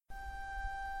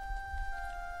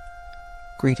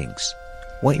Greetings.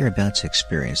 What you're about to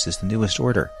experience is the newest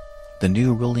order, the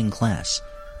new ruling class,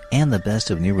 and the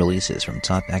best of new releases from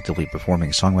top actively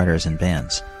performing songwriters and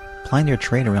bands, plying their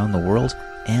trade around the world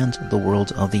and the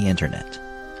world of the internet.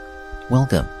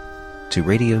 Welcome to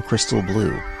Radio Crystal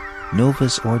Blue,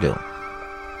 Novus Ordo.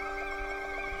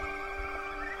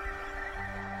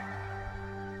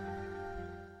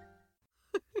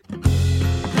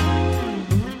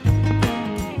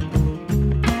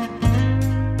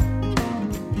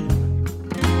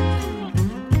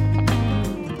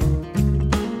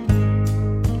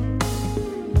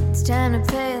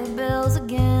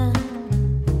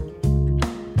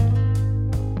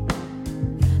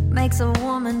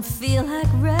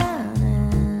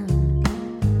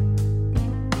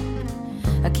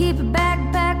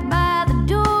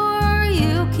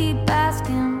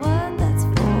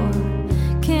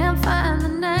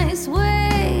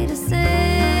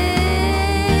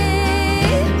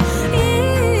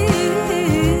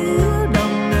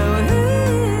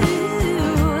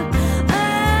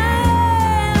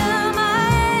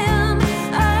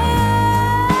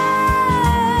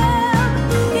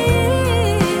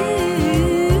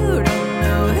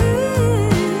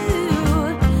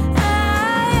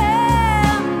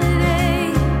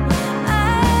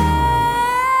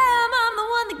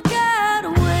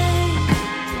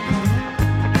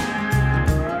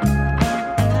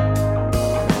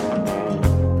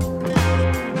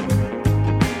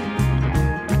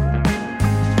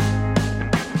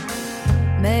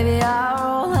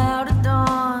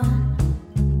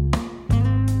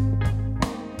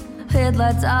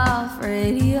 Headlights off,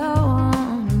 radio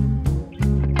on.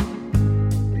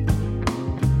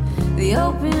 The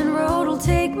open road will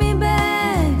take me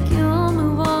back. You'll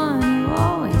move on, you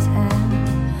always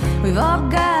have. We've all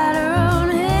got our own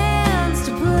hands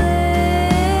to play.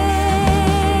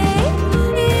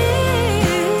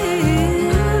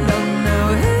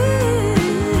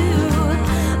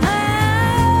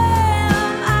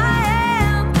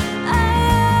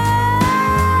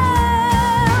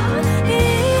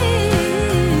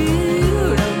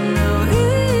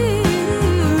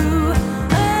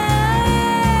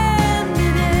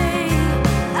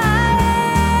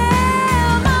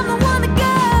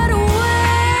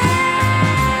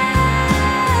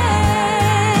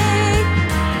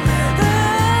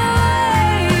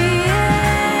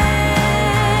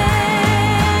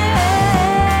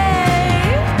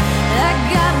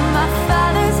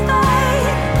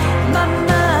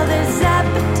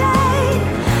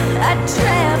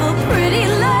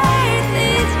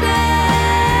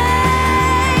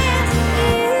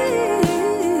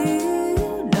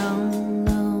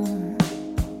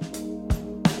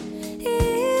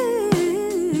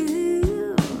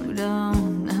 You don't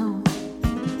know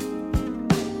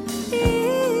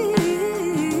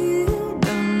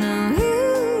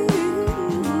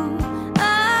who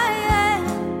I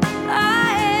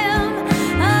am.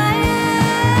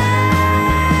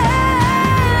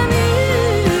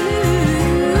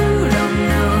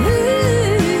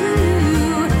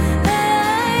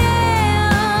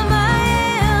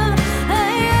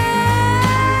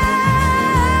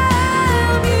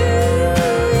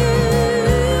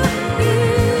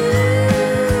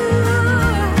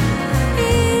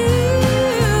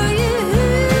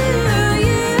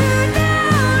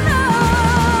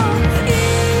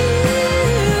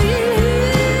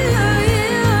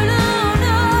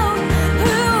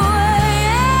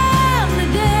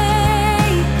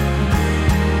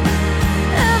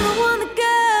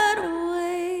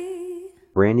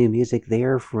 Brand new music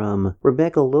there from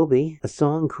Rebecca Loewe. A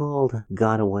song called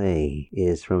Got Away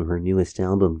is from her newest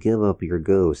album, Give Up Your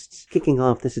Ghosts. Kicking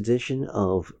off this edition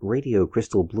of Radio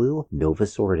Crystal Blue,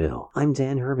 Novus Ordo. I'm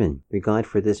Dan Herman, your guide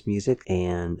for this music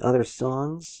and other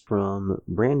songs from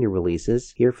brand new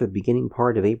releases here for the beginning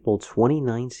part of April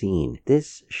 2019.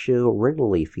 This show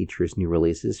regularly features new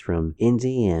releases from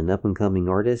indie and up-and-coming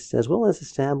artists, as well as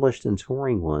established and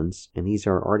touring ones. And these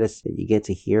are artists that you get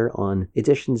to hear on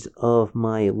editions of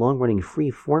my long-running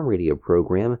free-form radio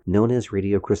program known as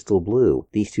Radio Crystal Blue.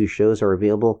 These two shows are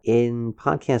available in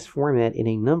podcast format in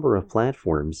a number of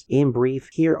platforms. In brief,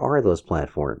 here are those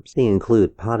platforms. They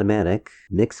include Podomatic,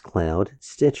 Mixcloud,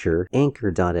 Stitcher,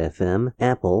 Anchor.fm,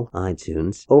 Apple,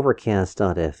 iTunes,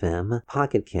 Overcast.fm,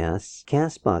 Pocket Casts,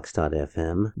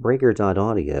 Castbox.fm,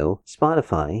 Breaker.audio,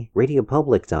 Spotify,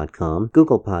 RadioPublic.com,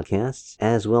 Google Podcasts,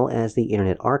 as well as the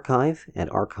Internet Archive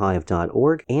at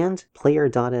archive.org and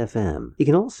Player.fm. FM. You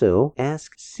can also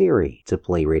ask Siri to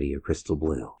play Radio Crystal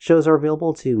Blue. Shows are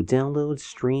available to download,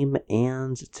 stream,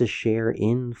 and to share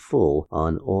in full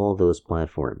on all those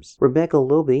platforms. Rebecca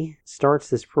Lobe starts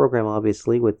this program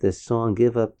obviously with this song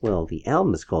the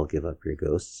album is called Give Up Your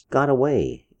Ghosts. Got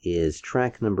Away is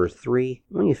track number 3.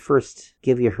 Let me first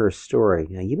give you her story.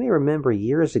 Now, you may remember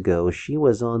years ago she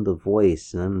was on The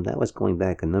Voice, and that was going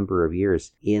back a number of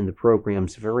years, in the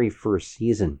program's very first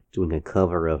season, doing a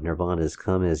cover of Nirvana's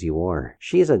Come As You Are.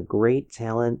 She is a great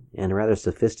talent and a rather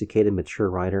sophisticated, mature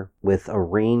writer with a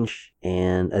range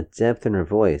and a depth in her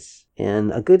voice,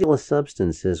 and a good deal of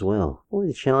substance as well.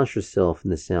 Really challenged herself in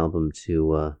this album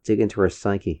to dig into her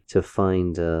psyche to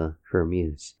find her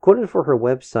muse. Quoted for her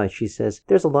website, she says,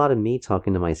 "There's a lot of me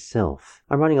talking to myself.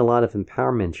 I'm writing a lot of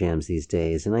empowerment jams these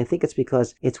days, and I think it's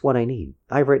because it's what I need.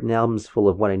 I've written albums full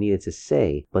of what I needed to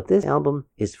say, but this album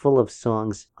is full of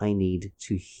songs I need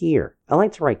to hear. I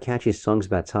like to write catchy songs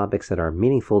about topics that are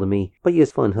meaningful to me, but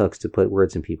use fun hooks to put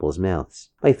words in people's mouths.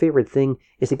 My favorite thing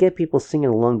is to get people singing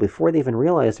along before they even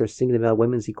realize they're singing about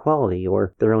women's equality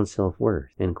or their own self-worth."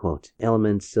 End quote.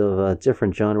 Elements of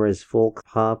different genres: folk,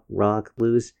 pop, rock,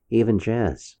 blues, even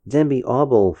jazz. Denby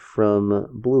Auble from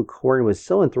Blue Corn was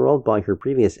so enthralled by her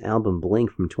previous album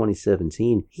Blink from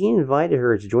 2017, he invited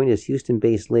her to join his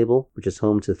Houston-based label, which is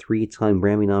home to 3-time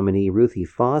Grammy nominee Ruthie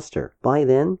Foster. By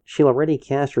then, she already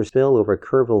cast her spell over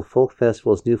Kerrville Folk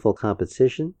Festival's New Folk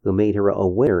competition, who made her a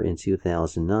winner in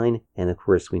 2009, and of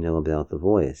course we know about The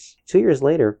Voice. 2 years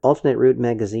later, Alternate Route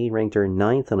magazine ranked her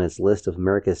 9th on its list of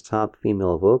America's top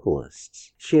female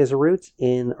vocalists. She has roots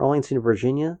in Arlington,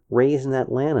 Virginia, raised in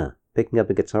Atlanta, picking up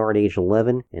a guitar at age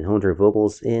 11 and honed her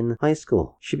vocals in high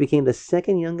school. She became the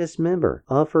second youngest member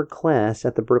of her class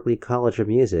at the Berklee College of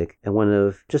Music and one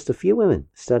of just a few women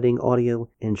studying audio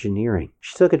engineering.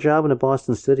 She took a job in a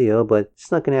Boston studio, but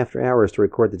snuck in after hours to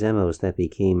record the demos that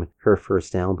became her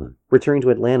first album. Returning to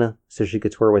Atlanta so she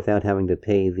could tour without having to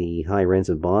pay the high rents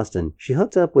of Boston, she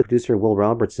hooked up with producer Will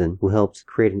Robertson, who helped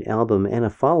create an album and a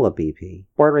follow-up EP.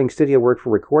 Bartering studio work for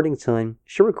recording time,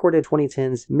 she recorded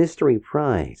 2010's Mystery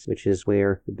Prize, which is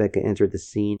where Rebecca entered the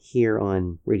scene here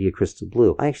on Radio Crystal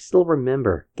Blue. I still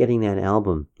remember getting that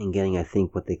album and getting, I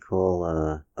think, what they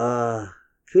call,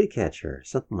 Cootie Catcher,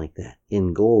 something like that,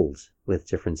 in gold with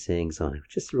different sayings on it,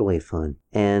 which is really fun.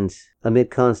 And amid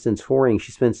constant touring,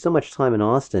 she spent so much time in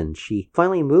Austin, she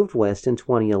finally moved west in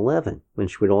 2011, when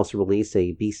she would also release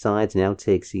a B-sides and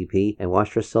outtakes EP and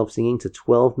watched herself singing to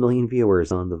 12 million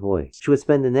viewers on The Voice. She would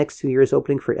spend the next 2 years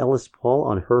opening for Ellis Paul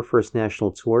on her first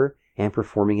national tour and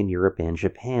performing in Europe and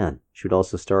Japan. She would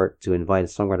also start to invite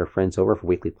songwriter friends over for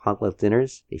weekly potluck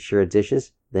dinners. They shared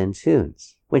dishes, then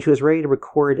tunes. When she was ready to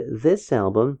record this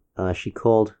album, she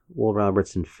called Will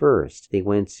Robertson first. They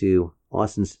went to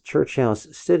Austin's Church House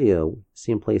studio,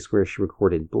 same place where she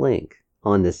recorded Blink.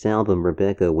 On this album,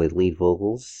 Rebecca with lead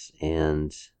vocals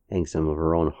and some of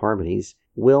her own harmonies.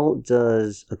 Will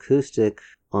does acoustic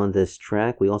on this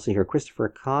track. We also hear Christopher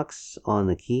Cox on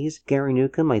the keys, Gary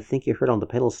Newcomb, I think you heard on the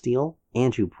pedal steel,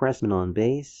 Andrew Pressman on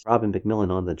bass, Robin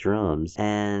McMillan on the drums,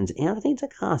 and Anthony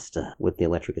DaCosta with the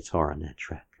electric guitar on that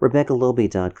track.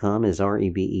 RebeccaLoebe.com is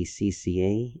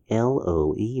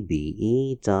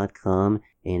RebeccaLoebe.com,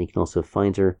 and you can also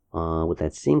find her with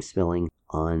that same spelling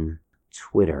on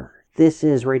Twitter. This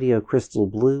is Radio Crystal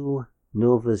Blue,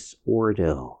 Novus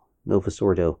Ordo. Novus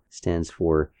Ordo stands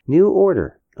for New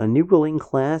Order, a new ruling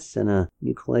class and a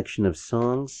new collection of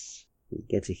songs you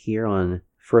get to hear on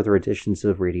further editions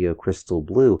of Radio Crystal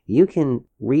Blue. You can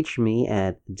reach me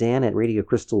at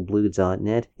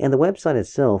dan@radiocrystalblue.net, and the website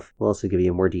itself will also give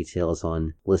you more details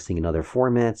on listening in other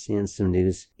formats and some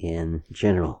news in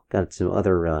general. Got some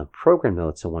other program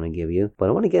notes I want to give you, but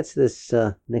I want to get to this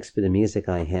next bit of music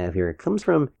I have here. It comes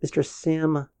from Mr.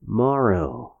 Sam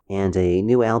Morrow and a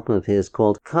new album of his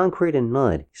called Concrete and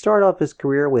Mud. He started off his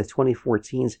career with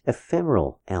 2014's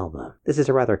Ephemeral album. This is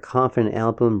a rather confident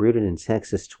album rooted in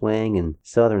Texas twang and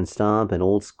southern stomp and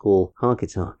old school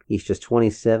honky-tonk. He's just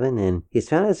 27 and he's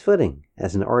found his footing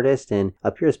as an artist and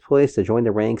appears poised to join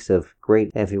the ranks of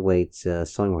great heavyweight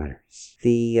songwriters.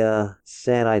 The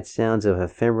sad-eyed sounds of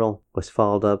Ephemeral was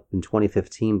followed up in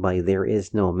 2015 by There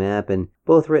Is No Map, and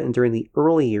both written during the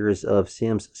early years of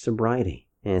Sam's sobriety.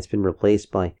 And it's been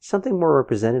replaced by something more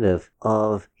representative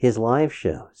of his live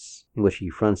shows, in which he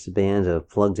fronts a band of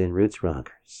plugged-in roots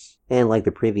rockers. And like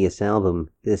the previous album,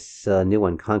 this new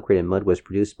one, Concrete and Mud, was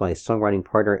produced by songwriting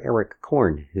partner Eric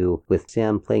Korn, who, with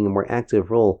Sam playing a more active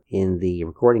role in the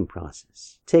recording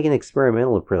process. Take an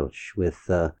experimental approach with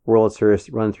worlds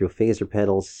run through phaser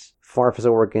pedals, Farfus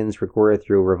organs recorded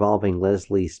through revolving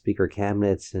Leslie speaker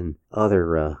cabinets and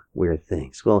other weird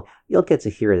things. Well, you'll get to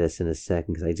hear this in a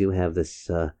second because I do have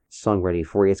this song ready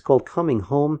for you. It's called Coming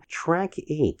Home, track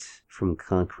 8 from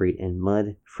Concrete and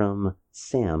Mud from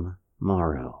Sam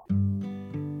Morrow.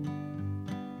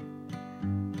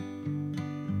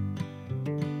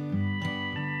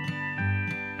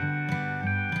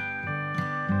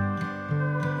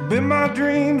 Been my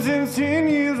dreams since 10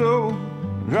 years old.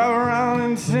 Drive around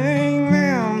and sing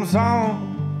them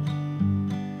songs.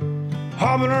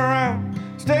 Hopping around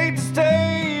state to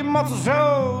state, muscle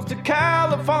shows to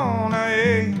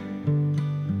California.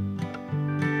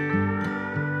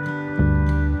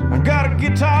 I got a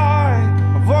guitar,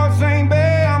 my voice ain't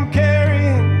bad. I'm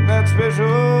carrying that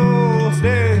special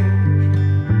stage.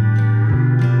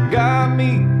 Got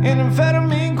me an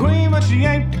amphetamine queen, but she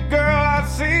ain't the girl I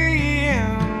see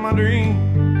in my dream.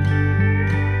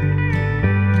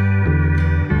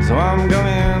 So I'm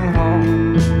coming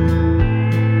home,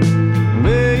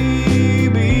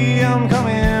 baby, I'm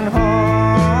coming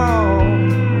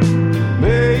home,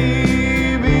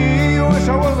 baby, wish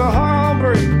I was a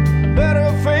heartbreak,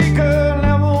 better faker,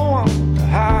 never one to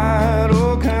hide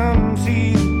or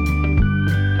conceal.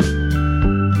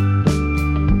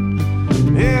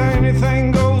 Yeah,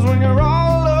 anything goes when you're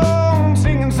all alone,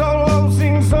 singing solo,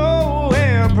 sing so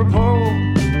apropos.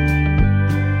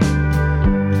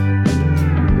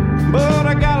 But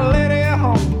I got a lady at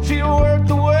home, she worked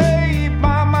away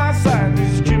by my side,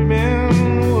 just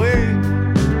chipping away.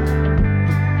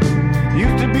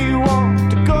 Used to be one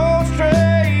to go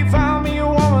stray, found me a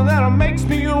woman that makes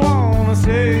me wanna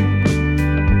say,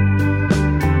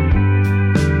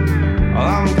 well,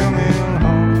 I'm coming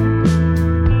home,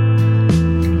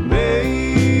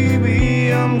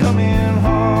 baby, I'm coming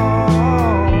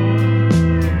home,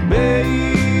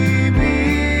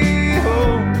 baby,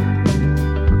 oh.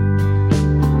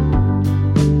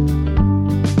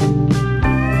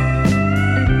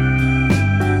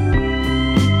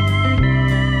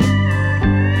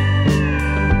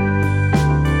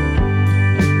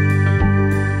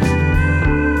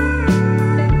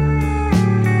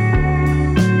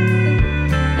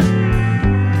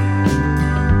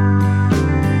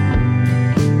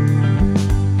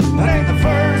 That ain't the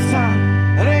first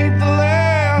time, that ain't the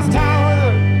last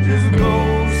time, it just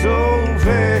goes so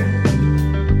fast.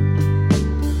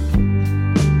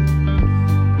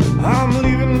 I'm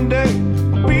leaving today,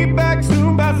 I'll be back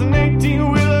soon, passing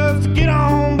 18-wheelers to get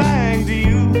on back to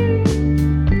you.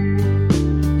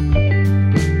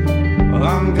 Well,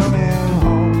 I'm coming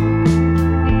home,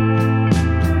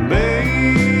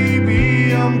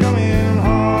 baby, I'm coming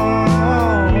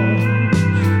home,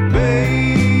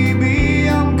 baby,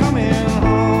 I'm coming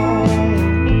home,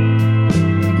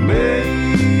 baby,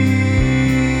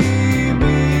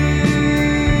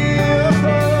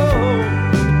 oh.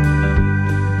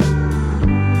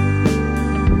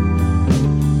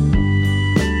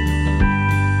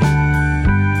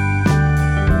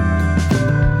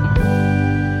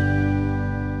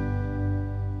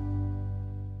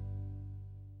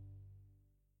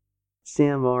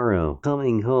 Sam Morrow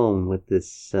coming home with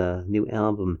this new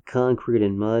album, Concrete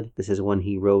and Mud. This is one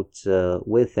he wrote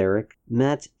with Eric.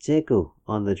 Matt Teku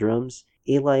on the drums,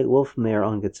 Eli Wolfmeyer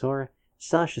on guitar,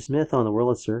 Sasha Smith on the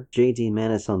Wurlitzer, J.D.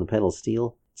 Manis on the pedal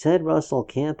steel, Ted Russell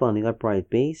Camp on the upright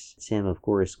bass, Sam, of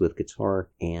course, with guitar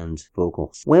and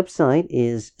vocals. Website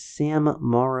is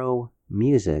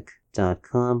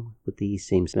sammorrowmusic.com with the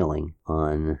same spelling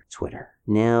on Twitter.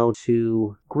 Now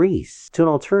to Greece, to an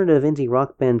alternative indie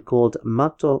rock band called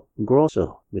Mato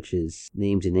Grosso, which is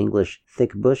named in English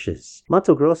Thick Bushes.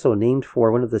 Mato Grosso named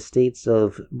for one of the states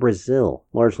of Brazil,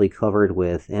 largely covered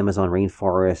with Amazon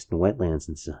rainforest and wetlands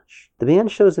and such. The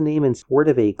band chose the name in support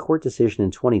of a court decision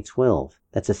in 2012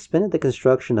 that suspended the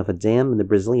construction of a dam in the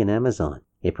Brazilian Amazon,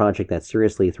 a project that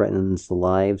seriously threatens the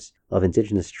lives of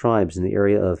indigenous tribes in the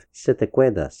area of Sete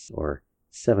Quedas, or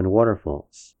Seven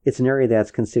Waterfalls. It's an area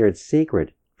that's considered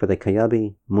sacred for the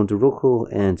Kayabi, Munduruku,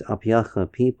 and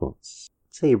Apiaja peoples.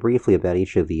 I'll tell you briefly about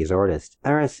each of these artists.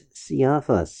 Aris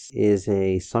Siafas is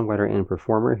a songwriter and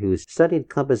performer who's studied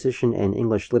composition and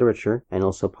English literature and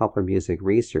also popular music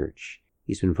research.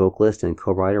 He's been vocalist and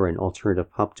co-writer in alternative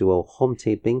pop duo Home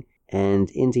Taping and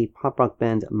indie pop rock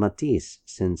band Matisse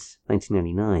since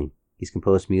 1999. He's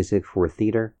composed music for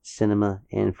theater, cinema,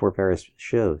 and for various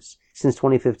shows. Since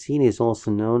 2015, he is also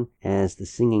known as the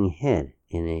Singing Head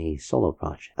in a solo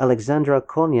project. Alexandra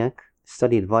Konyak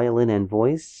studied violin and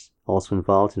voice, also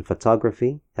involved in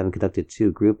photography, having conducted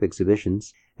 2 group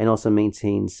exhibitions, and also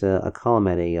maintains a column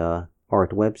at a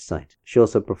art website. She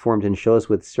also performed in shows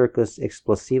with Circus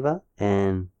Explosiva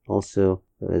and also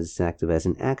was active as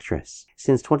an actress.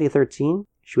 Since 2013,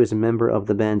 she was a member of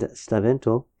the band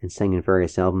Stavento and sang in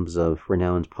various albums of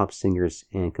renowned pop singers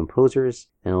and composers,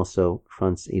 and also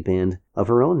fronts a band of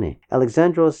her own name.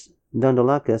 Alexandros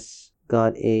Dandolakis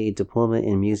got a diploma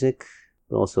in music,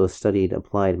 but also studied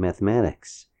applied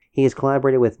mathematics. He has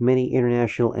collaborated with many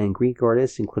international and Greek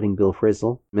artists, including Bill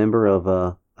Frisell, member of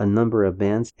a number of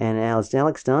bands, and as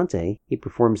Alex Dante, he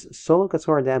performs solo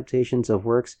guitar adaptations of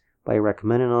works by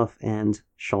Rachmaninoff and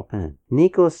Chopin.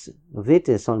 Nikos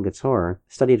Vitis on guitar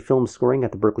studied film scoring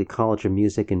at the Berklee College of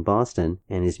Music in Boston,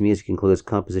 and his music includes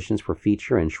compositions for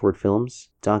feature and short films,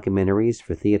 documentaries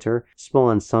for theater, small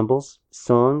ensembles,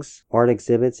 songs, art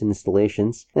exhibits, and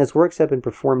installations. And his works have been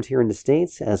performed here in the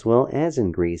States as well as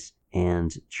in Greece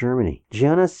and Germany.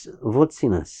 Giannis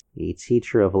Voutsinas, a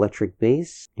teacher of electric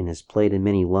bass, and has played in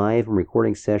many live and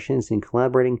recording sessions and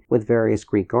collaborating with various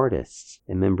Greek artists,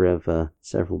 a member of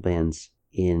several bands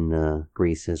in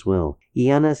Greece as well.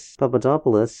 Yannis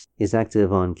Papadopoulos is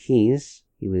active on keys.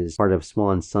 He was part of small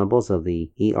ensembles of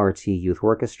the ERT Youth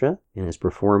Orchestra and has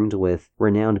performed with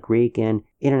renowned Greek and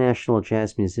international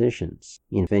jazz musicians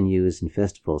in venues and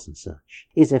festivals and such.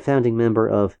 He's a founding member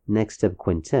of Next Step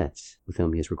Quintet, with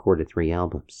whom he has recorded 3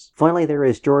 albums. Finally, there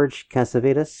is George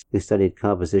Kasavidas, who studied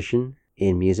composition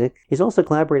in music. He's also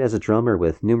collaborated as a drummer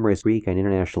with numerous Greek and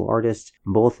international artists,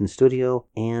 both in studio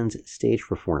and stage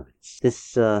performance.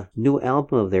 This new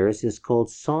album of theirs is called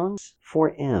Songs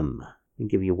for M. I'll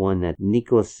give you one that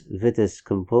Nikos Vitis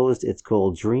composed. It's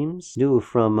called Dreams, new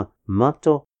from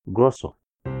Mato Grosso.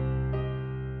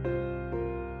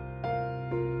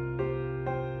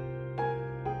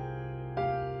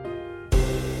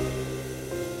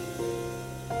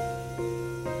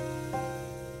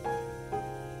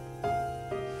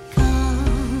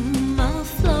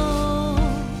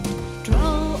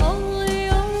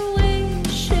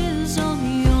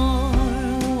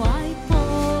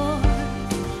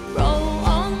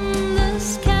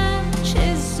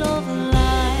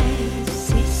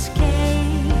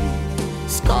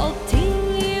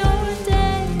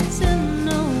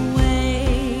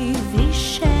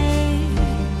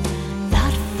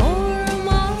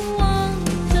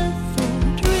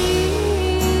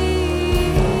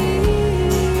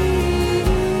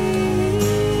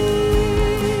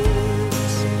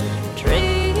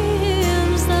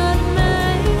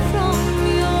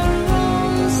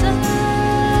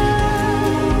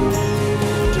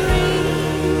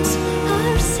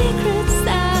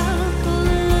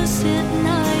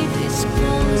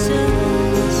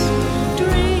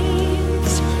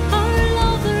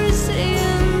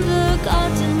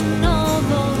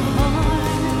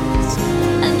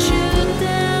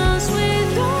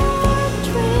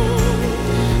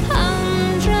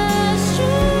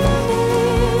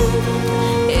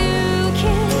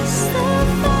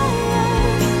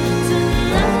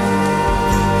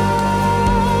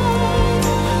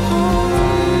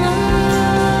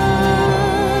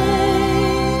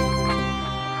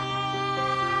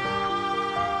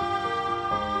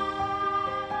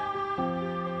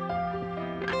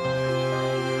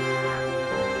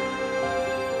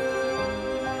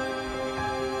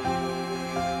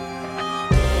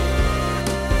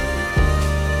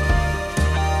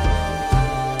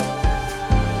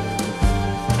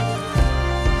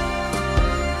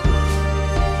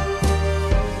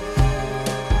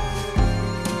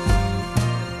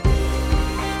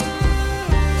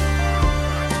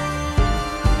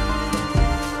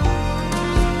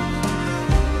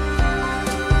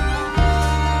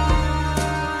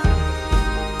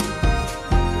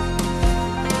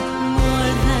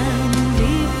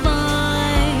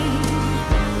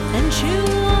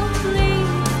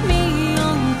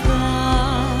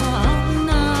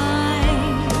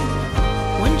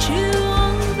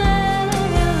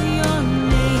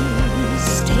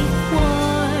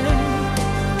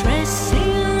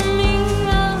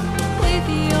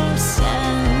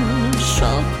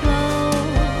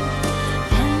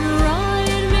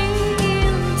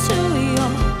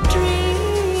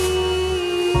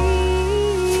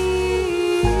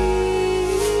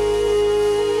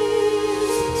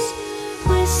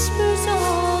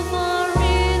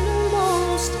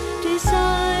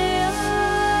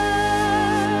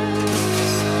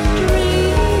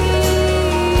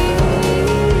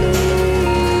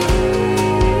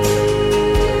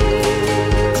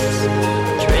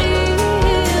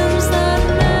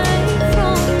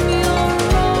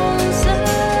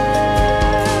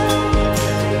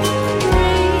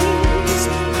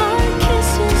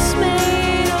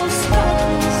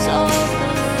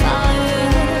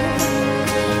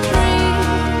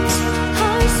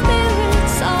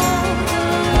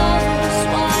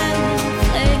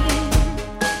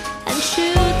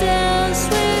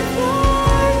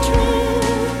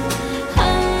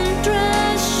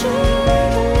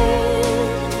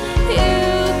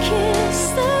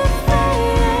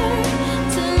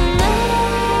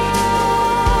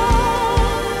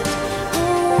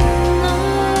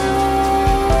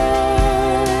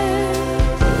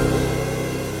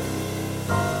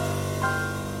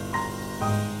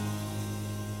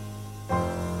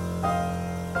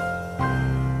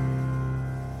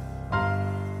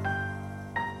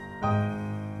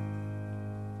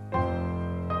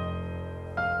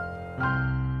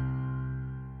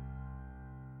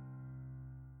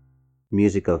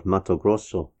 Music of Mato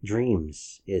Grosso.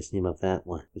 Dreams is the name of that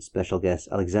one, with special guest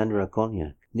Alexandra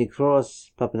Konyak.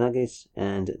 Nikros Papanagas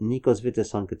and Nikos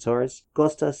Vitas on guitars,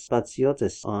 Kostas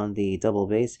Patsiotis on the double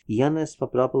bass, Yannis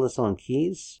Papadopoulos on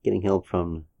keys, getting help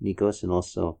from Nikos and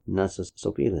also Nasos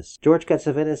Sopilis, George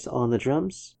Katsavetis on the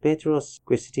drums, Petros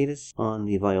Christitidis on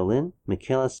the violin,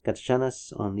 Michaelis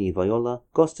Katsanas on the viola,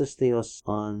 Kostas Theos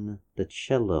on the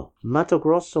cello. Mato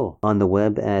Grosso on the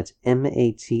web at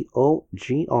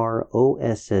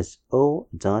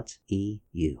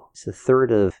matogrosso.eu. It's the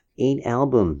third of 8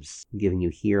 albums I'm giving you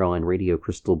here on Radio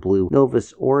Crystal Blue.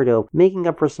 Novus Ordo, making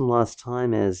up for some lost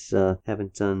time as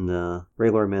haven't done a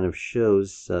regular amount of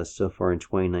shows so far in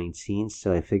 2019,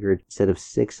 so I figured instead of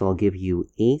 6 I'll give you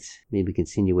 8, maybe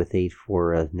continue with 8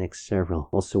 for next several.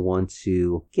 Also want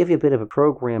to give you a bit of a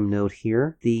program note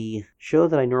here. The show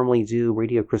that I normally do,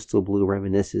 Radio Crystal Blue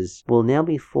Reminisces, will now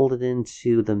be folded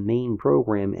into the main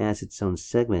program as its own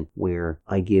segment, where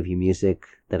I give you music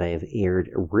that I have aired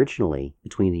originally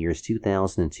between the years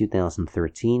 2000 and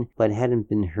 2013, but hadn't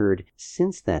been heard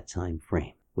since that time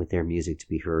frame, with their music to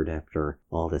be heard after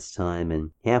all this time,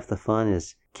 and half the fun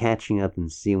is catching up and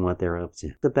seeing what they're up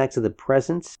to. So back to the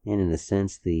present, and in a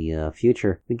sense the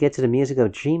future, we get to the music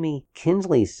of Jamie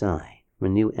Kinsley-Side, from a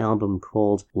new album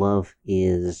called Love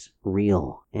Is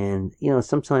Real. And,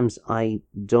 sometimes I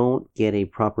don't get a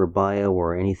proper bio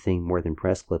or anything more than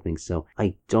press clippings, so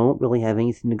I don't really have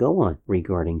anything to go on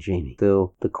regarding Jamie.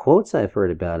 Though the quotes I've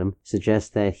heard about him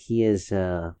suggest that he is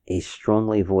a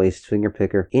strongly voiced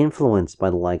fingerpicker, influenced by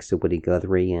the likes of Woody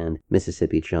Guthrie and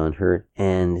Mississippi John Hurt,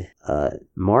 and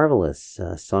marvelous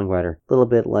songwriter, a little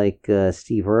bit like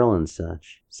Steve Earle and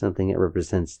such. Something that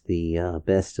represents the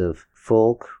best of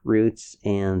folk, roots,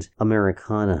 and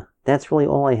Americana. That's really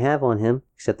all I have on him,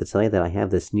 except to tell you that I have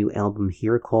this new album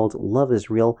here called Love Is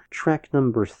Real, track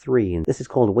number 3, and this is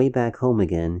called Way Back Home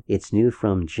Again. It's new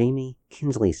from Jamie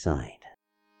Kinsley-Side.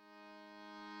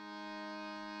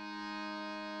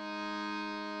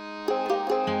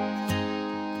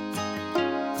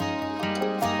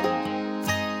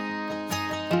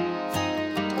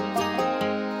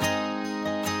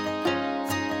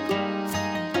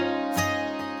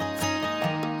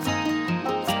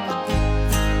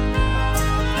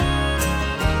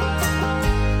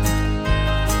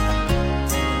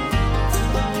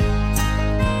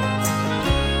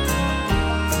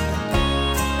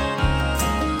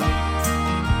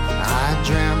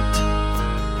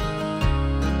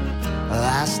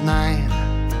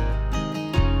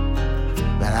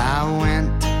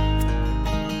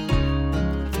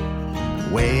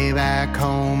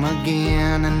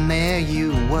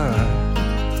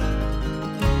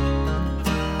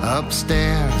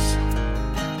 Upstairs,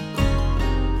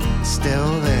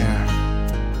 still there.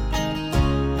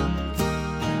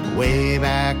 Way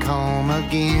back home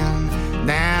again.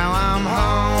 Now I'm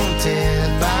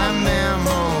haunted by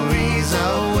memories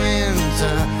of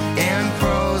winter and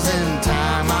frozen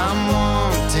time. I'm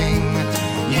wanting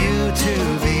you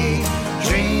to be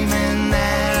dreaming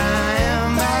that I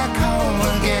am back home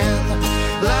again.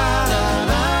 La la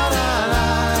la la la,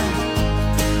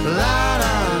 la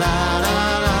la la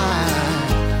la la,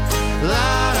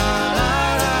 la la la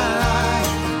la la,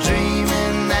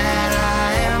 dreaming that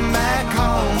I am back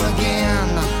home again.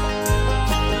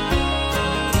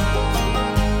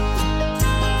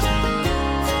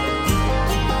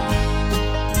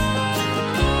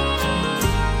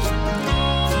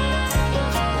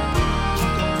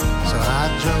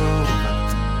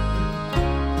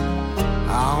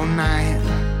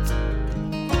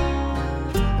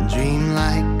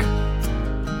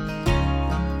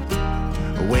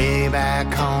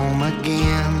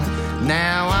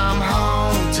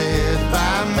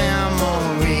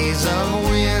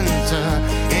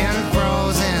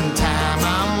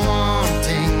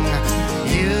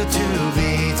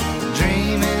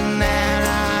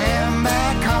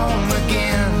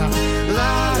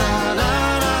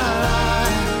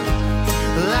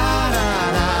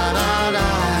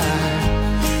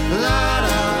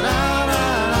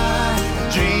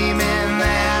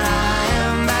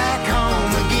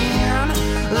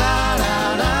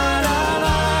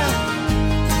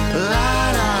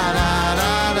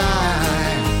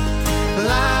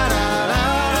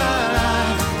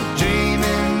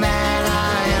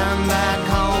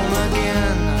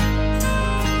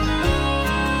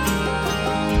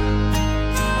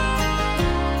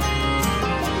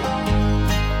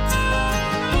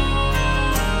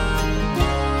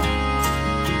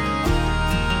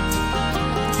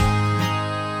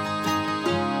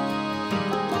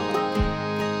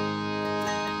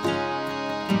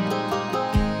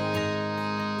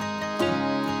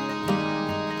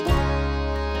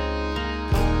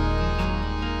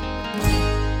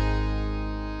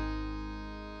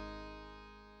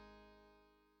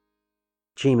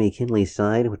 Jamie Kinley's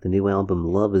side with the new album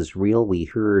Love Is Real. We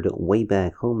heard Way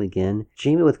Back Home Again.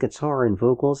 Jamie with guitar and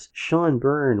vocals. Sean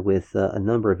Byrne with a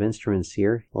number of instruments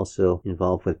here, also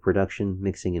involved with production,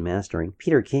 mixing, and mastering.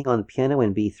 Peter King on the piano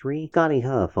and B3. Scotty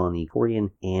Huff on the accordion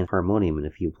and harmonium in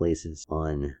a few places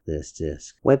on this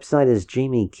disc. Website is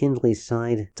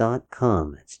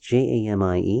jamiekindleyside.com. It's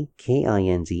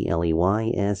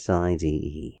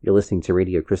JAMIEKINDLEYSIDE. You're listening to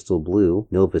Radio Crystal Blue,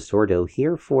 Nova Sordo,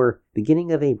 here for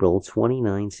beginning of April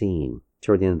 2019.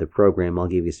 Toward the end of the program, I'll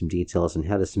give you some details on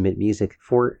how to submit music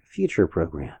for future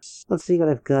programs. Let's see what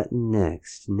I've got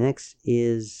next. Next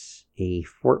is a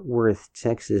Fort Worth,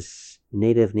 Texas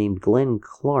native named Glenn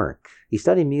Clark. He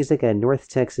studied music at North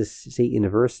Texas State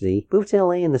University, moved to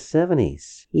LA in the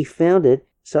 70s. He founded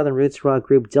Southern roots rock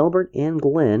group Delbert and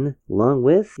Glenn, along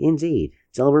with, indeed,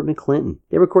 Delbert McClinton.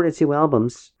 They recorded 2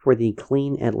 albums for the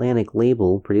Clean Atlantic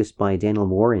label produced by Daniel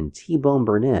Moore and T-Bone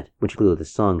Burnett, which included the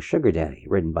song Sugar Daddy,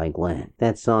 written by Glenn.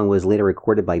 That song was later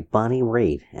recorded by Bonnie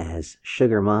Raitt as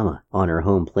Sugar Mama on her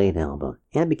Home Plate album,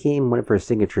 and became one of her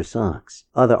signature songs.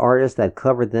 Other artists that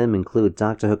covered them include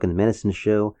Dr. Hook and the Medicine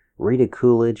Show, Rita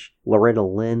Coolidge, Loretta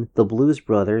Lynn, the Blues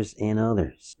Brothers, and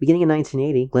others. Beginning in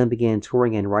 1980, Glenn began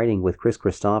touring and writing with Chris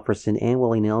Kristofferson and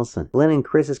Willie Nelson. Glenn and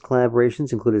Chris's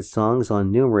collaborations included songs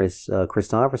on numerous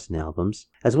Kristofferson albums,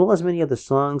 as well as many of the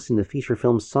songs in the feature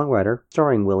film Songwriter,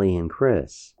 starring Willie and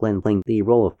Chris. Glenn playing the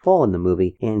role of Paul in the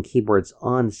movie and keyboards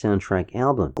on the soundtrack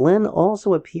album. Glenn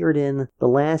also appeared in The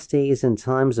Last Days and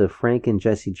Times of Frank and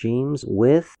Jesse James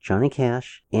with Johnny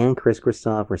Cash and Chris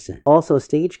Kristofferson. Also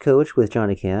Stagecoach with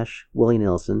Johnny Cash, Willie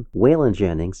Nelson, Waylon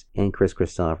Jennings, and Chris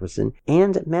Kristofferson,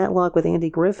 and Matlock with Andy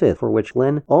Griffith, for which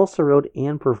Glenn also wrote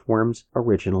and performed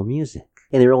original music.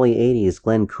 In the early 80s,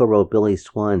 Glenn co-wrote Billy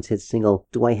Swan's hit single,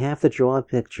 Do I Have to Draw a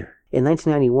Picture? In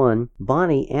 1991,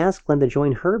 Bonnie asked Glenn to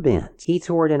join her band. He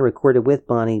toured and recorded with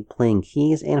Bonnie, playing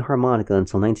keys and harmonica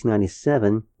until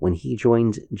 1997, when he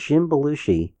joined Jim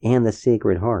Belushi and the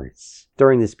Sacred Hearts.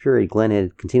 During this period, Glenn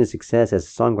had continued success as a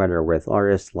songwriter with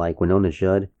artists like Winona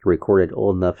Judd, who recorded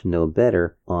Old Enough to Know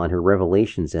Better on her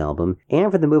Revelations album, and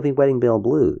for the movie Wedding Bell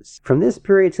Blues. From this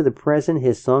period to the present,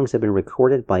 his songs have been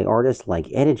recorded by artists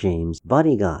like Etta James,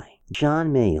 Buddy Guy,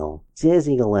 John Mayall,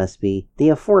 Dizzy Gillespie, the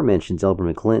aforementioned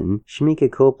Delbert McClinton,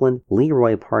 Shamika Copeland,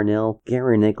 Leroy Parnell,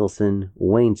 Gary Nicholson,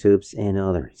 Wayne Toups, and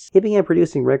others. He began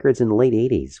producing records in the late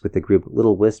 80s with the group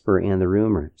Little Whisper and the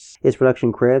Rumors. His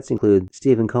production credits include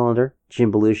Stephen Colander, Jim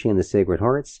Belushi and the Sacred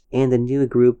Hearts, and the new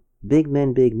group Big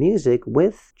Men Big Music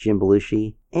with Jim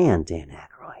Belushi and Dan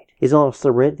Aykroyd. He's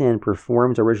also written and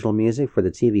performed original music for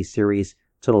the TV series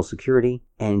Total Security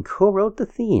and co-wrote the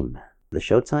theme, the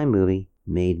Showtime movie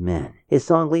Made Men. His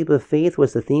song Leap of Faith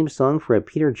was the theme song for a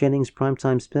Peter Jennings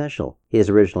primetime special. His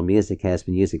original music has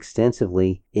been used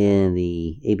extensively in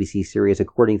the ABC series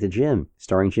According to Jim,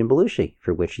 starring Jim Belushi,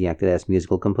 for which he acted as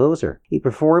musical composer. He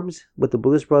performed with the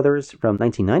Blues Brothers from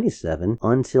 1997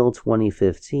 until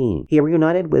 2015. He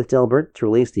reunited with Delbert to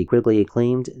release the critically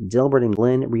acclaimed Delbert and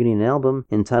Glenn reunion album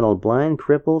entitled Blind,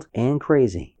 Crippled, and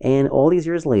Crazy. And all these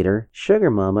years later,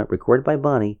 Sugar Mama, recorded by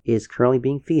Bonnie, is currently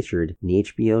being featured in the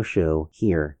HBO show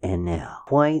Here and Now.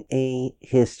 Quite a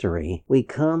history. We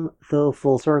come, though,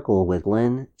 full circle with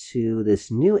Glenn to this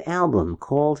new album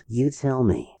called You Tell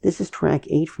Me. This is track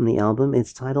 8 from the album.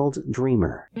 It's titled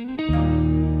Dreamer.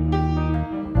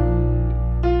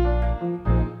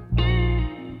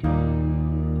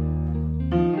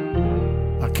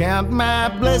 I count my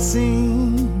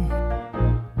blessings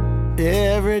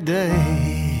every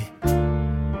day.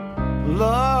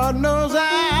 Lord knows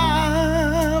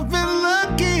I've been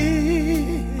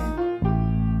lucky.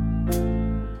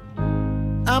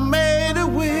 I made a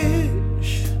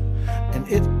wish and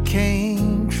it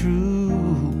came true,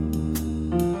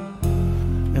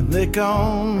 and they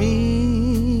call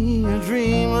me a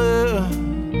dreamer.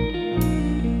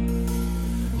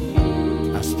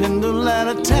 I spend a lot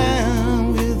of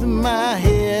time with my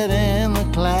head in the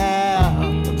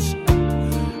clouds.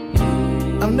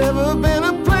 I've never been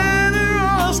a planner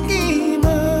or a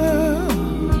schemer.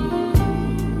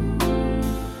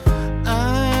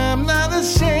 I'm not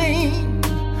ashamed.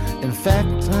 In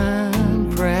fact, I'm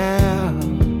proud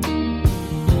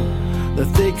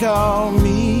that they call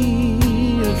me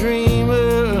a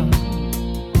dreamer.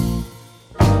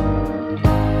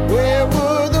 Where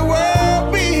would the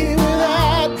world be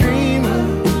without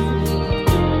dreamers?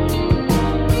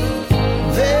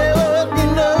 There would be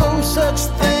no such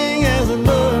thing as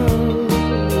love.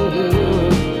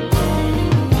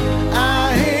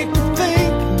 I hate to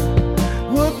think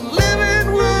what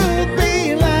living would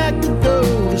be like to go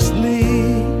to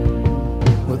sleep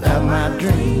without my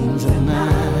dreams at night.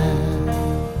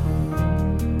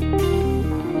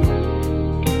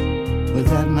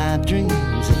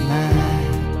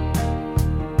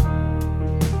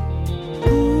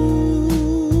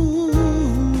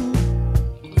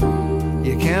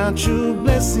 count your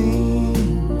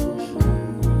blessings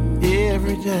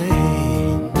every day.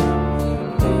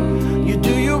 You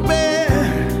do your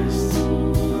best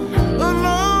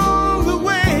along the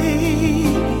way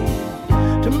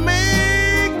to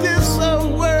make this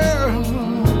world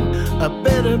a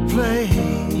better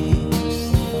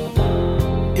place.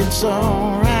 It's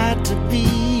alright to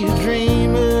be a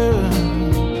dreamer.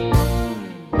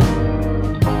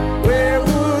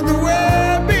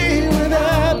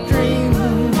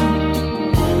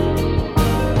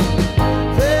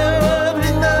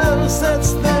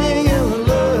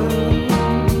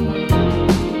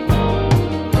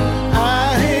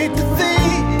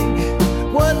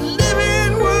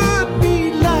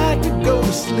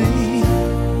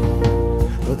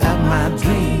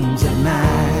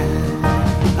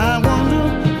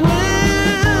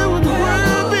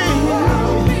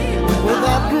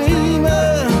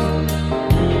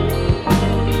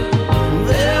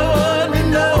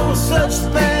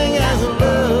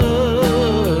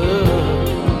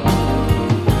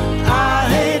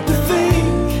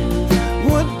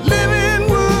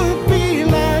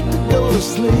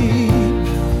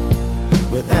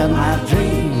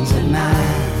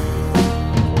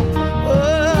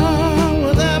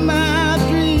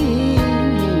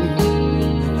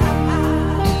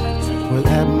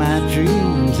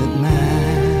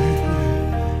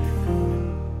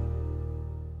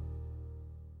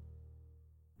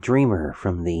 Dreamer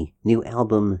from the new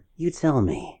album You Tell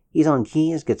Me. He's on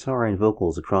keys, guitar, and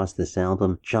vocals across this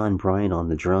album. John Bryant on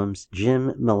the drums,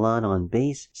 Jim Millard on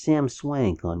bass, Sam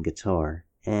Swank on guitar.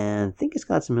 And I think he's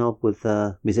got some help with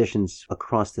musicians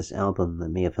across this album that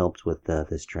may have helped with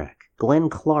this track. Glenn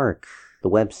Clark. The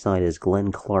website is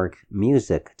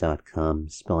glennclarkmusic.com,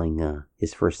 spelling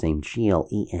his first name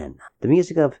Glen. The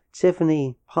music of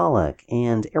Tiffany Pollack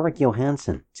and Eric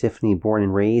Johansson. Tiffany, born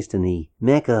and raised in the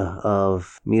mecca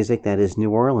of music that is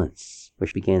New Orleans, where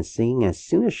she began singing as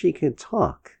soon as she could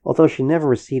talk. Although she never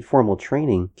received formal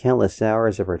training, countless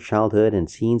hours of her childhood and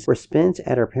teens were spent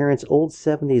at her parents' old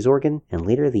 70s organ and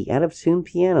later the out-of-tune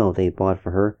piano they bought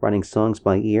for her, writing songs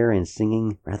by ear and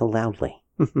singing rather loudly.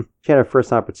 She had her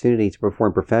first opportunity to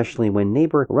perform professionally when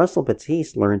neighbor Russell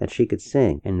Batiste learned that she could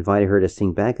sing and invited her to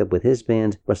sing backup with his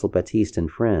band, Russell Batiste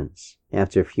and Friends.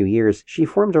 After a few years, she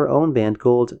formed her own band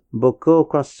called Beaucoup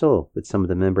Croissant with some of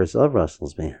the members of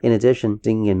Russell's band. In addition,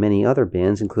 singing in many other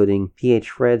bands, including P.H.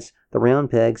 Fred's The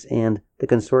Round Pegs and the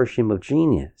Consortium of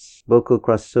Genius. Beaucoup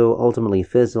Croissant ultimately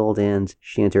fizzled and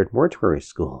she entered mortuary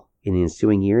school. In the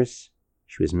ensuing years,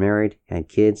 she was married, had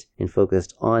kids, and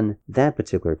focused on that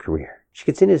particular career. She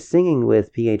continued singing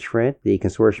with P.H. Fred, the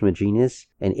Consortium of Genius,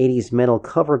 an 80s metal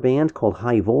cover band called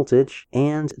High Voltage,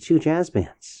 and two jazz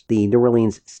bands, the New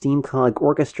Orleans Steamcog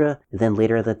Orchestra, and then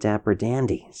later the Dapper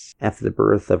Dandies. After the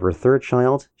birth of her third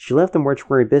child, she left the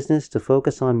mortuary business to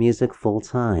focus on music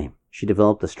full-time. She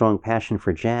developed a strong passion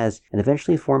for jazz and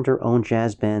eventually formed her own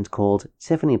jazz band called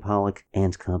Tiffany Pollack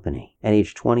and Company. At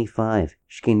age 25,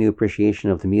 she gained new appreciation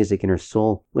of the music in her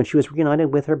soul when she was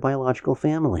reunited with her biological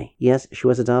family. Yes, she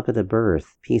was adopted at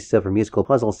birth. Pieces of her musical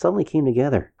puzzle suddenly came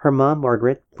together. Her mom,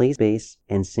 Margaret, plays bass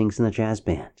and sings in the jazz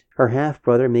band. Her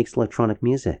half-brother makes electronic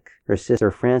music. Her sister,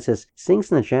 Frances,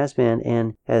 sings in the jazz band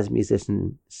and has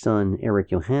musician son, Eric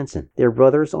Johansson. Their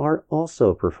brothers are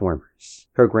also performers.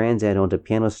 Her granddad owned a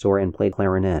piano store and played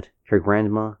clarinet. Her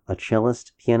grandma, a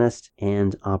cellist, pianist,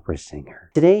 and opera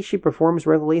singer. Today, she performs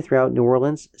regularly throughout New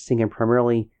Orleans, singing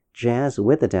primarily jazz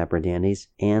with the Dapper Dandies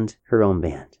and her own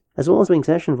band, as well as doing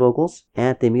session vocals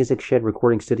at the Music Shed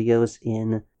recording studios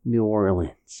in New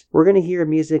Orleans. We're going to hear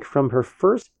music from her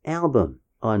first album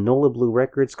on Nola Blue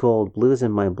Records called Blues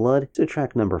in My Blood, to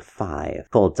track number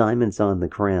 5 called Diamonds on the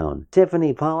Crown.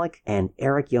 Tiffany Pollack and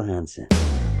Eric Johansson.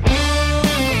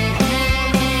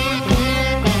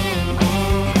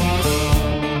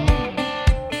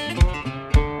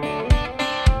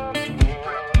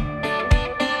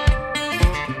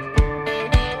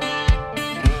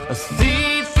 A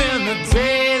thief in the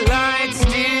daylight,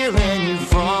 stealing you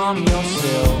from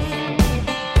yourself.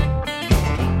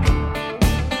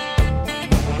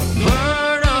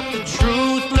 Burn up the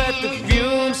truth, let the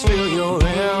fumes fill your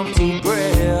empty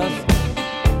breath.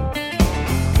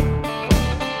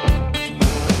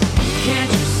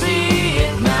 Can't you see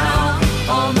it now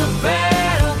on the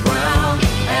battleground?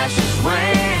 Ashes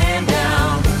rain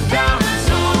down, diamonds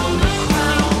on the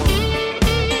crown.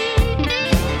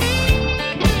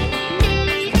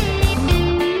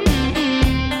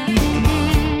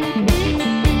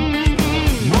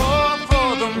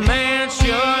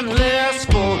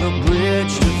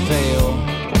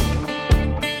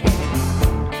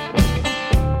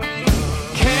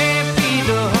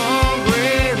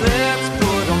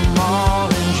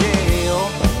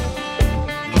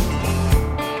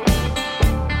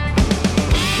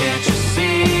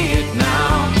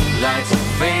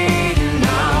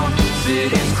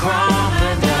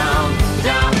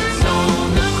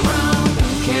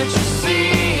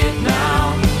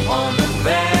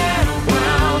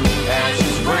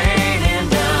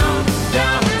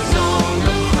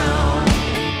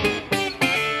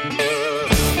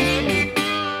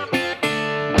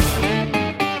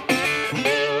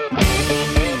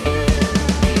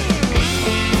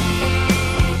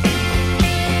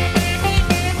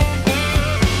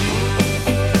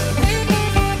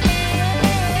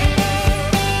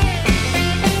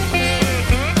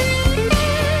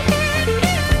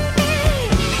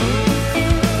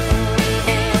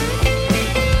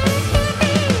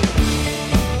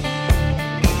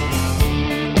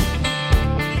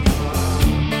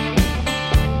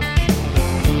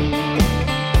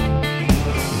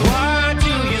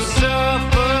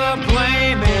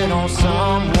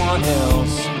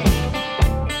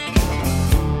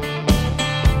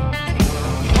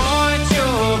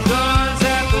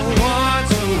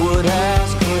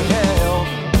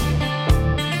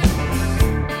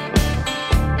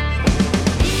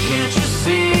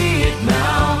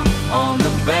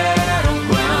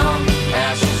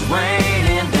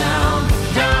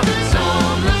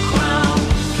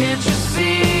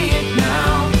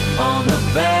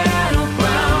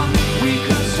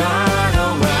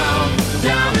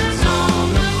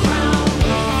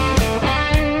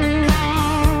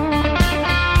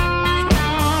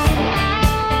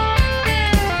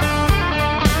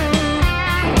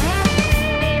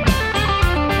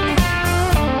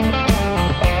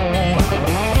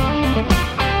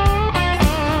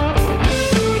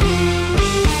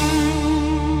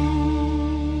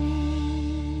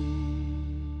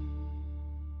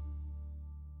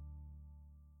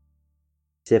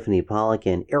 Tiffany Pollack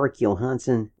and Eric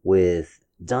Johansson with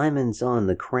Diamonds on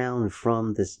the Crown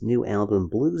from this new album,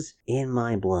 Blues in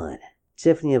My Blood.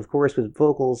 Tiffany, of course, with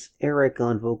vocals, Eric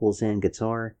on vocals and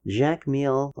guitar, Jack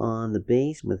Meal on the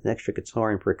bass with extra guitar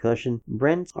and percussion,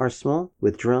 Brent Arsmall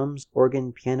with drums,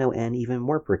 organ, piano, and even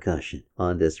more percussion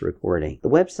on this recording. The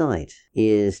website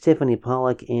is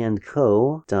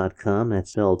TiffanyPollackandCo.com.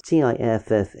 That's spelled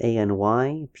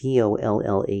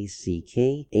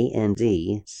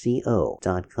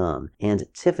TiffanyPollackandCo.com, and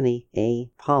Tiffany A.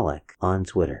 Pollack on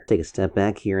Twitter. Take a step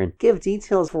back here and give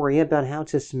details for you about how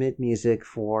to submit music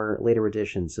for later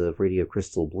editions of Radio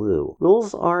Crystal Blue.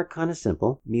 Rules are kind of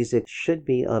simple. Music should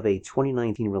be of a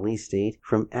 2019 release date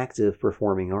from active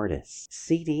performing artists.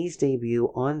 CDs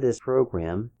debut on this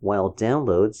program, while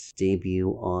downloads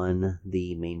debut on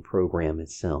the main program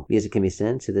itself. Music can be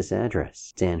sent to this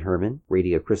address: Dan Herman,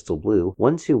 Radio Crystal Blue,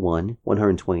 121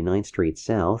 129th Street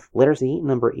South, letter C,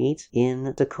 number 8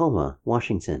 in Tacoma,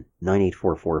 Washington.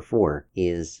 98444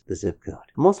 is the zip code.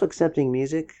 I'm also accepting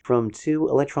music from 2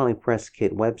 electronic press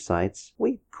kit websites.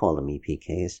 We call them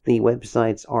EPKs. The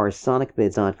websites are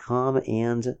sonicbid.com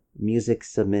and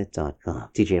musicsubmit.com.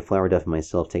 DJ Flowerduff and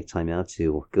myself take time out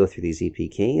to go through these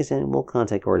EPKs, and we'll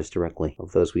contact artists directly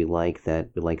of those we like that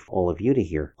we'd like all of you to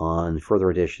hear on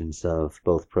further editions of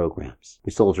both programs.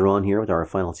 We soldier on here with our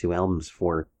final 2 albums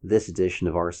for this edition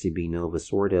of RCB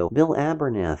Novus Ordo. Bill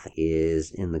Abernathy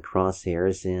is in the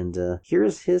crosshairs, and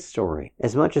here's his story.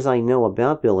 As much as I know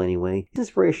about Bill anyway, his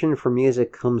inspiration for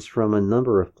music comes from a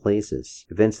number of places.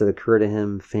 Events that occur to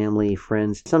him, family,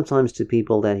 friends, sometimes to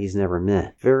people that he's never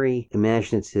met. Very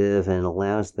imaginative and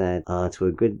allows that to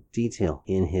a good detail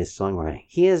in his songwriting.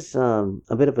 He is a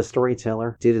bit of a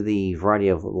storyteller due to the variety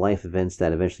of life events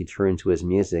that eventually turn to his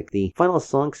music. The final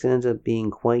songs end up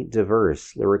being quite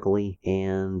diverse, lyrically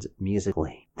and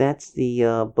musically. That's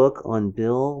the book on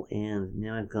Bill, and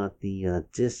now I've got the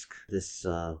disc, this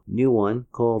new one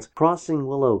called Crossing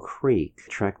Willow Creek,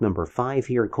 track number 5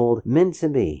 here called Meant to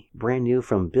Be, brand new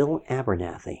from Bill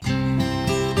Abernathy.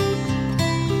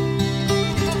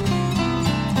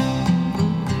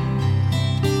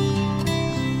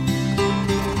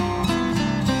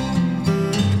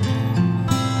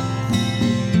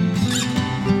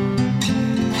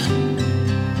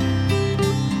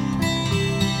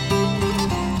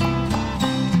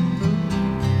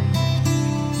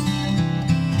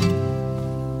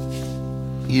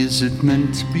 Is it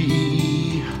meant to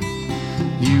be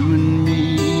you and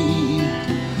me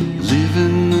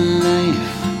living the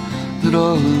life that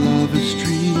all lovers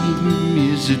dream?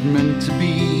 Is it meant to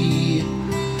be?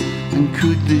 And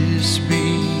could this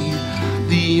be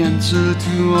the answer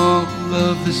to all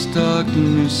of this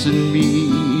darkness in me?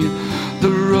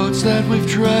 The roads that we've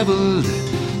traveled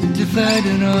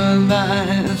divided our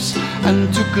lives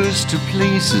and took us to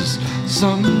places,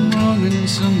 some wrong and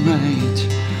some right.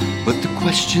 But the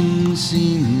question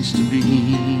seems to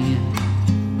be,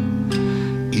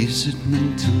 is it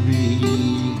meant to be?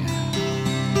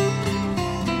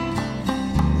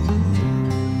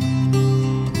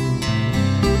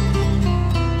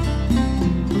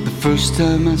 The first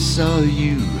time I saw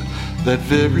you, that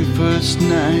very first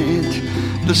night,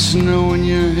 the snow in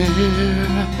your hair,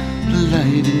 the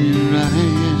light in your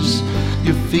eyes,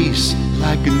 your face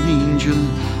like an angel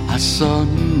I saw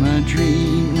in my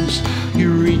dreams.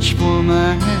 You reached for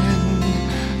my hand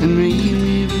and made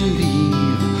me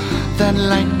believe that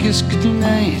like is good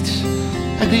night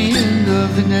at the end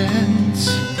of the dance.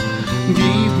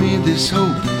 Gave me this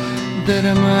hope that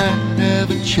I might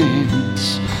have a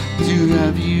chance to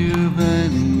have you by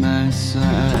my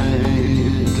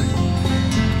side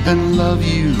and love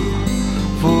you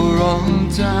for all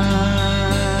time.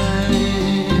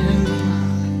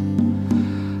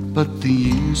 But the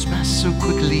years passed so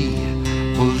quickly,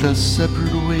 pulled us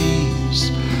separate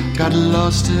ways, got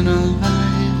lost in our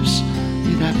lives.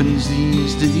 It happens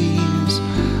these days.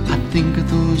 I think of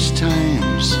those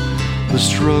times, the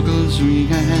struggles we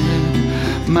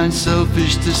had, my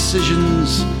selfish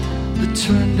decisions that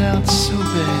turned out so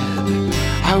bad.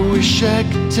 I wish I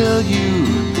could tell you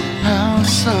how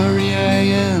sorry I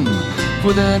am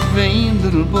for that vain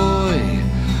little boy,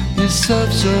 his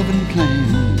self-serving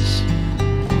plans,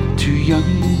 too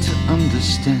young to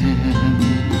understand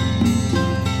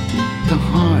the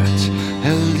heart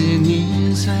held in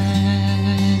his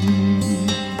hand.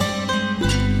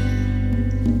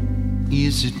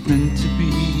 Is it meant to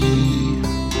be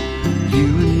you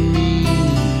and me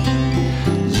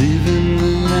living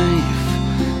the life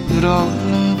that all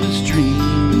of us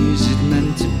dream? Is it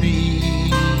meant to be?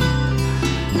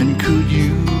 And could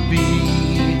you be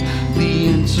the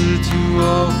answer to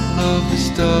all of this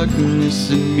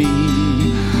darkness in me.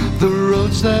 The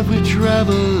roads that we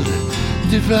traveled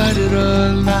divided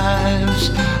our lives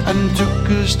and took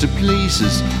us to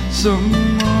places, some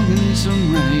wrong and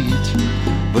some right.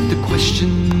 But the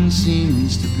question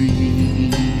seems to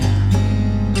be,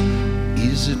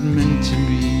 is it meant to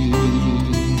be?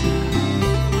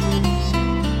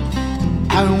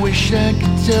 I wish I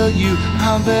could tell you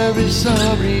how very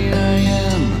sorry I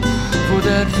am for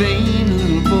that vain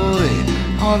little boy,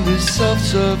 all his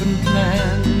self-serving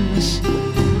plans.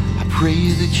 I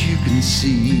pray that you can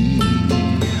see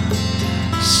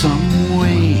some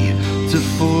way to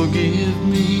forgive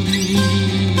me.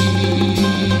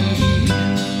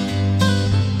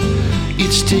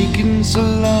 It's taken so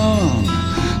long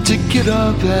to get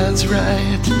our paths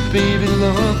right. Baby,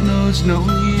 love knows no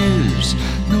years,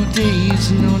 no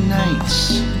days, no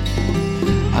nights.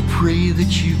 I pray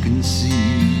that you can see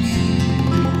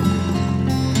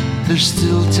there's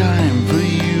still time for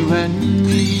you and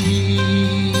me.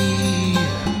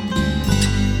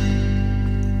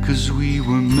 'Cause we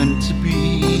were meant to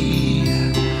be,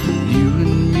 you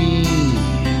and me,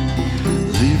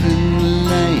 living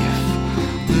life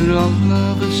that all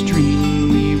of us dream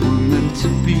we were meant to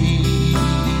be.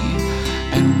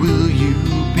 And will you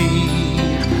be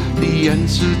the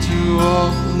answer to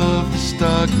all of this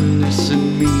darkness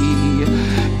in me?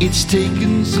 It's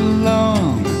taken so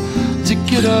long to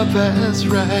get our paths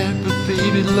right, but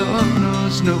baby, love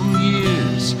knows no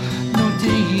years, no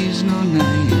days, no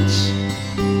nights.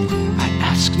 I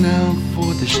ask now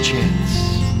for this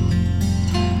chance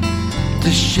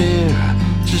to share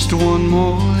just one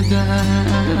more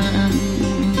dance.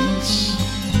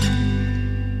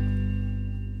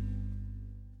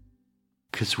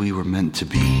 'Cause we were meant to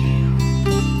be.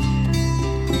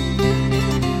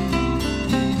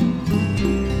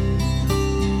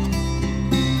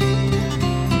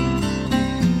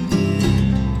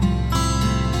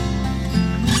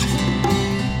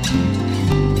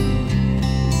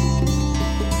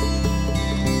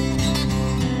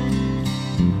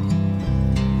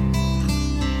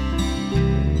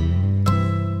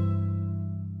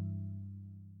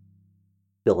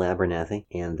 Bill Abernathy,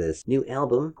 and this new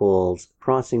album called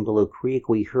Crossing Below Creek.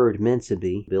 We heard Meant to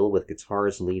Be, Bill with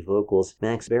guitars and lead vocals,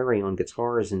 Max Berry on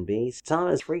guitars and bass,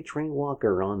 Thomas Freight Train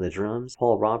Walker on the drums,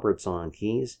 Paul Roberts on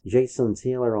keys, Jason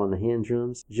Taylor on the hand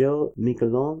drums, Joe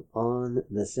Michelon on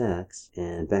the sax,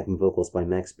 and backing vocals by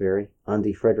Max Berry,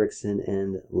 Andy Fredrickson,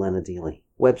 and Lana Dealey.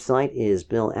 Website is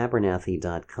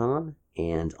BillAbernathy.com,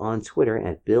 and on Twitter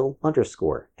at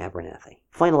Bill_Abernathy.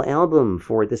 Final album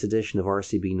for this edition of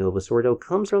RCB Novus Ordo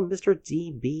comes from Mr.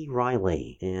 D.B.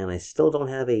 Riley, and I still don't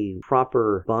have a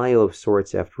proper bio of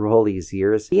sorts after all these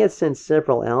years. He had sent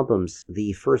several albums,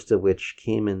 the first of which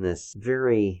came in this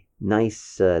very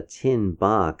nice tin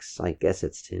box. I guess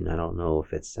it's tin. I don't know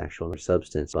if it's actual or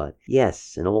substance, but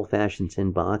yes, an old-fashioned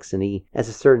tin box, and he has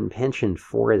a certain penchant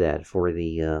for that, for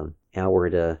the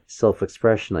outward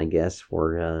self-expression, I guess,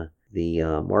 for the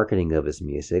marketing of his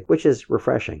music, which is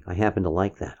refreshing. I happen to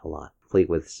like that a lot, complete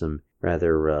with some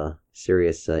rather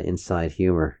serious inside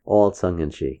humor, all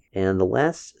tongue-in-cheek. And the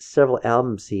last several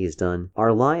albums he's done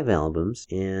are live albums,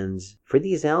 and for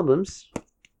these albums,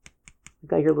 I've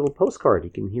got your little postcard. You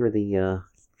can hear the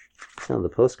sound of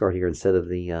the postcard here instead of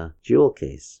the jewel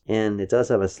case. And it does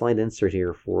have a slight insert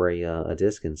here for a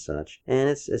disc and such. And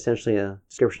it's essentially a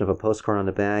description of a postcard on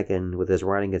the back, and with his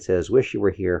writing it says, "Wish you were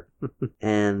here."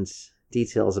 And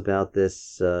details about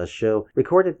this show,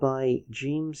 recorded by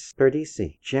James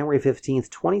Perdisi, January 15th,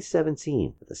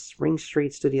 2017, at the Spring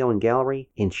Street Studio and Gallery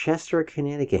in Chester,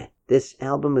 Connecticut. This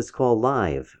album is called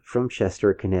Live from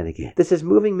Chester, Connecticut. This is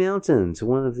Moving Mountains,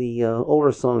 one of the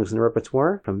older songs in the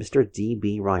repertoire from Mr.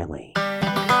 D.B. Riley.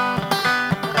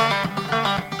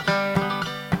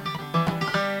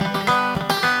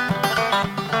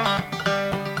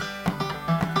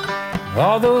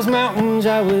 All those mountains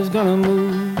I was gonna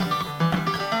move,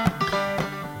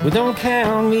 well, don't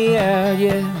count me out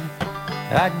yet.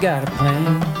 I got a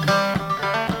plan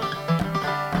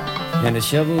and a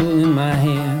shovel in my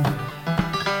hand.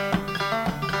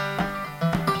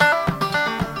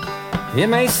 It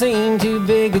may seem too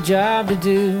big a job to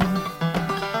do,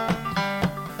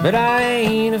 but I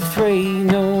ain't afraid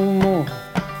no more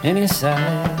any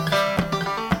size.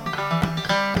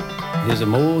 There's a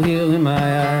molehill in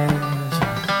my eyes.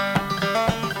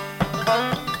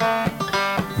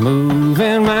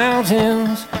 Moving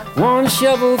mountains, one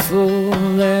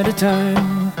shovelful at a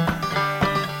time.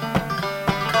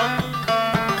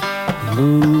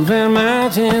 Moving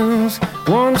mountains,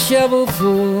 one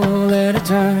shovelful at a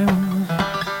time.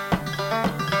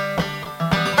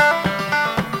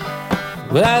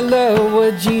 Well, I love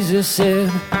what Jesus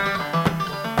said.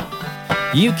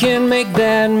 You can make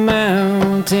that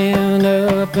mountain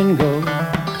up and go.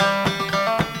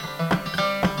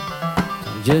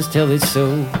 Just tell it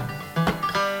so.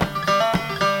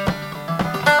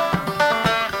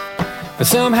 But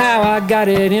somehow I got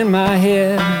it in my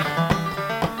head.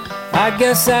 I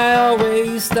guess I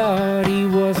always thought he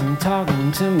wasn't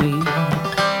talking to me.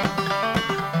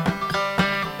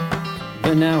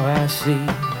 But now I see.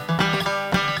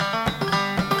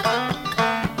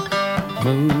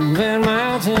 Moving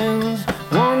mountains,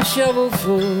 one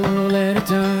shovelful at a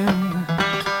time.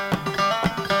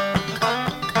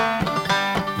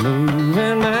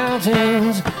 Moving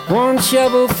mountains, one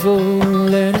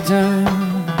shovelful at a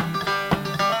time.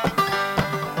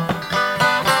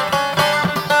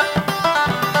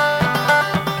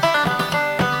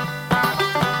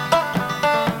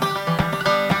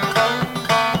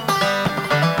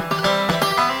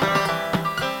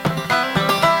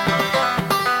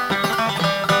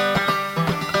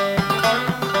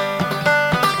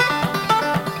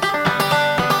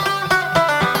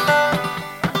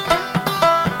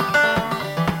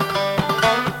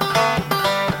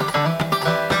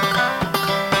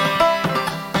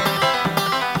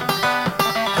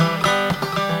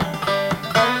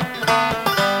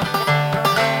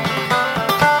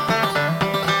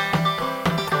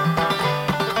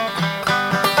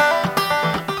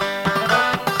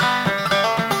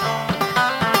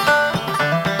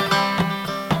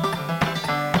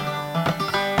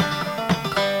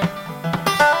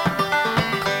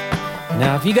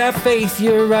 Now if you got faith,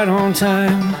 you're right on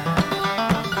time.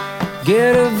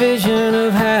 Get a vision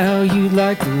of how you'd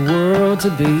like the world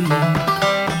to be,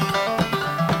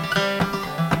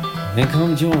 and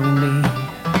come join me.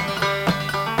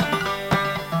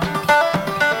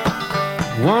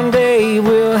 One day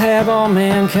we'll have all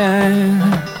mankind.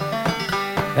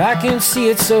 I can see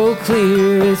it so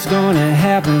clear, it's gonna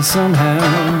happen somehow.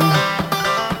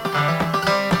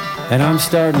 And I'm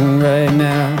starting right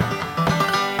now.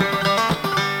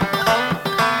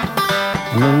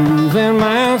 Moving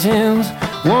mountains,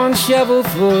 one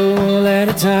shovelful at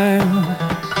a time.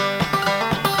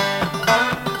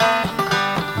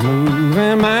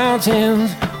 Moving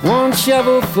mountains, one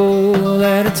shovelful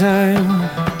at a time.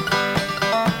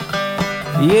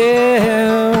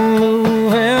 Yeah,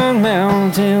 moving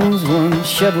mountains, one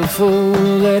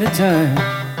shovelful at a time.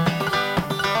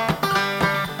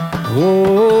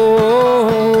 Oh,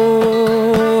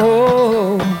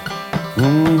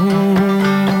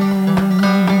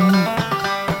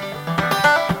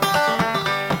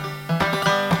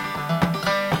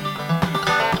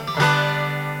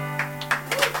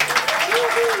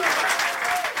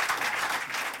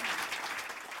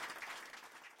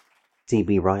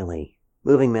 D.B. Riley,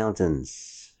 Moving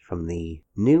Mountains, from the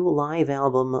new live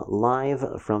album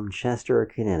Live from Chester,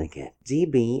 Connecticut.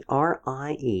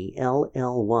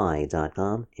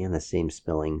 DBRIELLY.com, and the same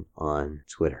spelling on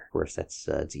Twitter. Of course, that's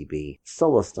DB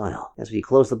solo style. As we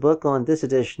close the book on this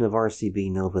edition of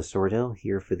RCB Nova Sordo,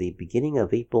 here for the beginning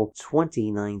of April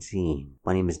 2019.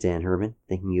 My name is Dan Herman,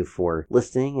 thanking you for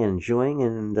listening and enjoying,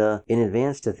 and in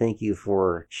advance to thank you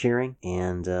for sharing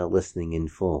and listening in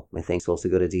full. My thanks also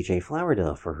go to DJ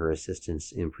Flowerdove for her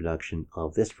assistance in production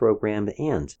of this program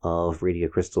and of Radio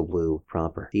Crystal Blue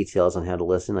proper. Details on how to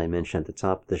listen I mentioned at the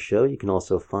top of the show you can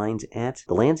also find at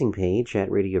the landing page at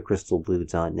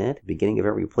radiocrystalblue.net. At the beginning of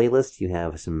every playlist you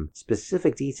have some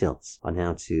specific details on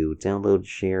how to download,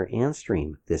 share, and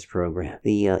stream this program.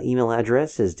 The email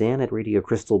address is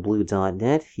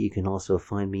dan@radiocrystalblue.net. You can also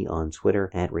find me on Twitter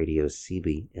at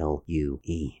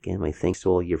RadioCBLUE. Again, my thanks to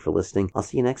all of you for listening. I'll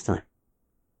see you next time.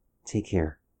 Take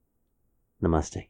care. Namaste.